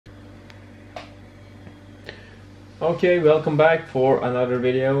Okay, welcome back for another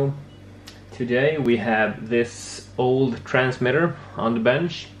video. Today we have this old transmitter on the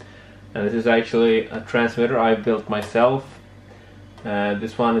bench, and this is actually a transmitter I built myself.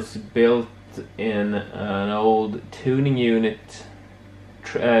 This one is built in an old tuning unit,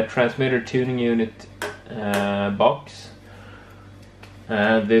 transmitter tuning unit box.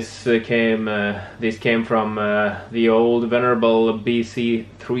 This came from the old venerable BC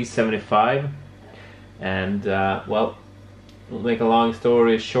 375. And well, make a long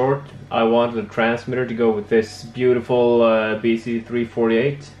story short, I wanted a transmitter to go with this beautiful BC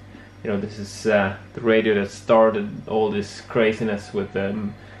 348. You know, this is the radio that started all this craziness with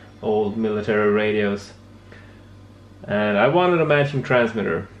old military radios. And I wanted a matching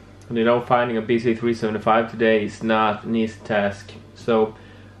transmitter. And you know, finding a BC 375 today is not an easy task. So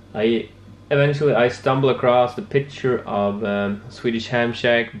eventually I stumbled across the picture of Swedish ham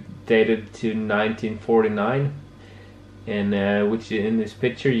shack dated to 1949, and which in this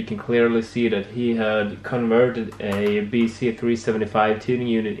picture you can clearly see that he had converted a BC 375 tuning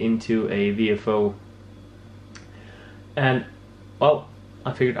unit into a VFO. And well,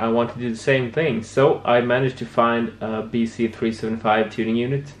 I figured I wanted to do the same thing, so I managed to find a BC 375 tuning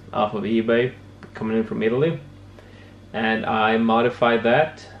unit off of eBay coming in from Italy, and I modified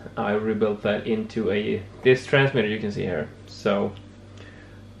that. I rebuilt that into this transmitter you can see here. So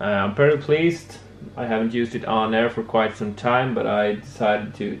I'm very pleased. I haven't used it on air for quite some time, but I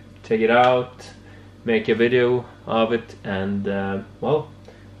decided to take it out, make a video of it, and well,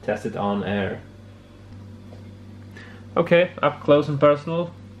 test it on air. Okay, up close and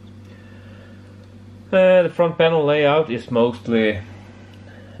personal. The front panel layout is mostly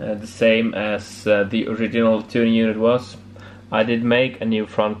the same as the original tuning unit was. I did make a new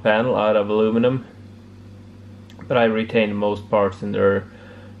front panel out of aluminum, but I retained most parts in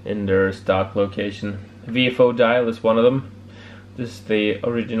their stock location. VFO dial is one of them. This is the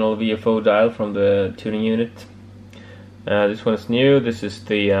original VFO dial from the tuning unit. This one is new. This is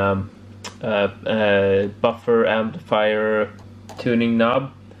the buffer amplifier tuning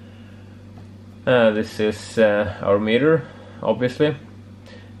knob. This is our meter, obviously.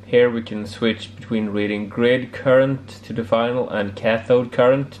 Here we can switch between reading grid current to the final and cathode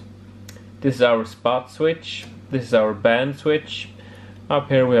current. This is our spot switch. This is our band switch. Up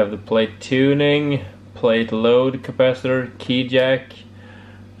here we have the plate tuning, plate load capacitor, key jack,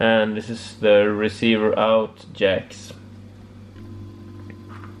 and this is the receiver out jacks.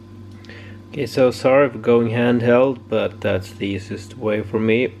 Okay, so sorry for going handheld, but that's the easiest way for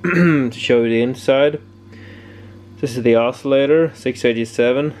me to show you the inside. This is the oscillator,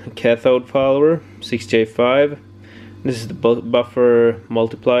 687, cathode follower, 6J5. This is the buffer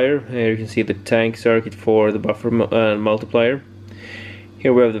multiplier. Here you can see the tank circuit for the buffer multiplier.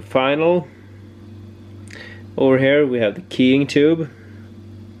 Here we have the final. Over here we have the keying tube.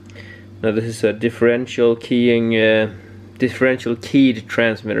 Now this is a differential keyed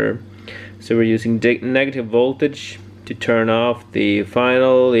transmitter. So we're using negative voltage to turn off the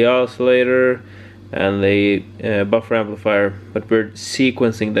final, the oscillator, and the buffer amplifier, but we're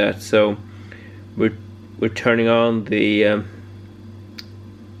sequencing that. So we're turning on the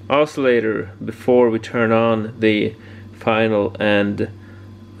oscillator before we turn on the final and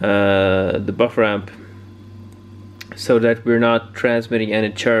the buffer amp, so that we're not transmitting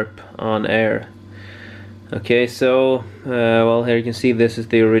any chirp on air. Okay, so well, here you can see this is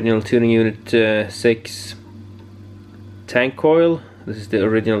the original tuning unit 6 tank coil. This is the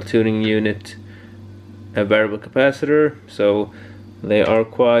original tuning unit variable capacitor, so they are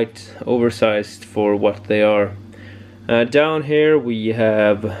quite oversized for what they are. Down here we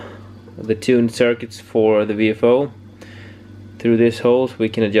have the tuned circuits for the VFO. Through these holes we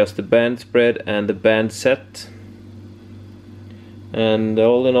can adjust the band spread and the band set. And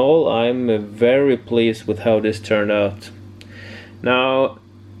all in all, I'm very pleased with how this turned out. Now,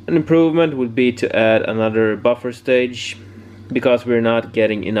 an improvement would be to add another buffer stage, because we're not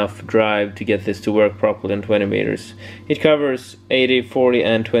getting enough drive to get this to work properly in 20 meters. It covers 80, 40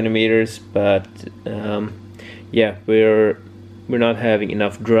 and 20 meters, but yeah, we're not having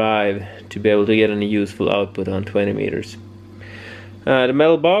enough drive to be able to get any useful output on 20 meters. The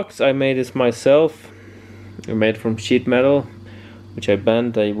metal box, I made this myself. I made from sheet metal, which I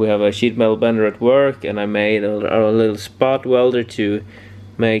bent. We have a sheet metal bender at work, and I made a little spot welder to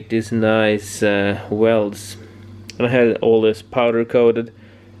make these nice welds. And I had all this powder coated,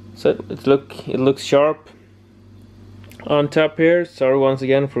 so it looks sharp. On top here, sorry once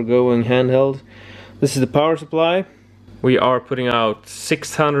again for going handheld, this is the power supply. We are putting out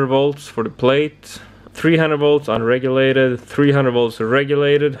 600 volts for the plate, 300 volts unregulated, 300 volts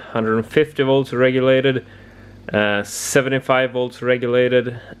regulated, 150 volts regulated, 75 volts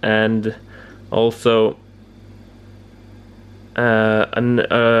regulated, and also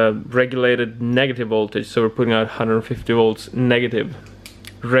regulated negative voltage, so we're putting out 150 volts negative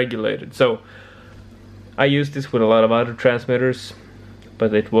regulated. So I use this with a lot of other transmitters,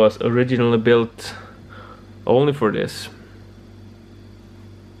 but it was originally built only for this.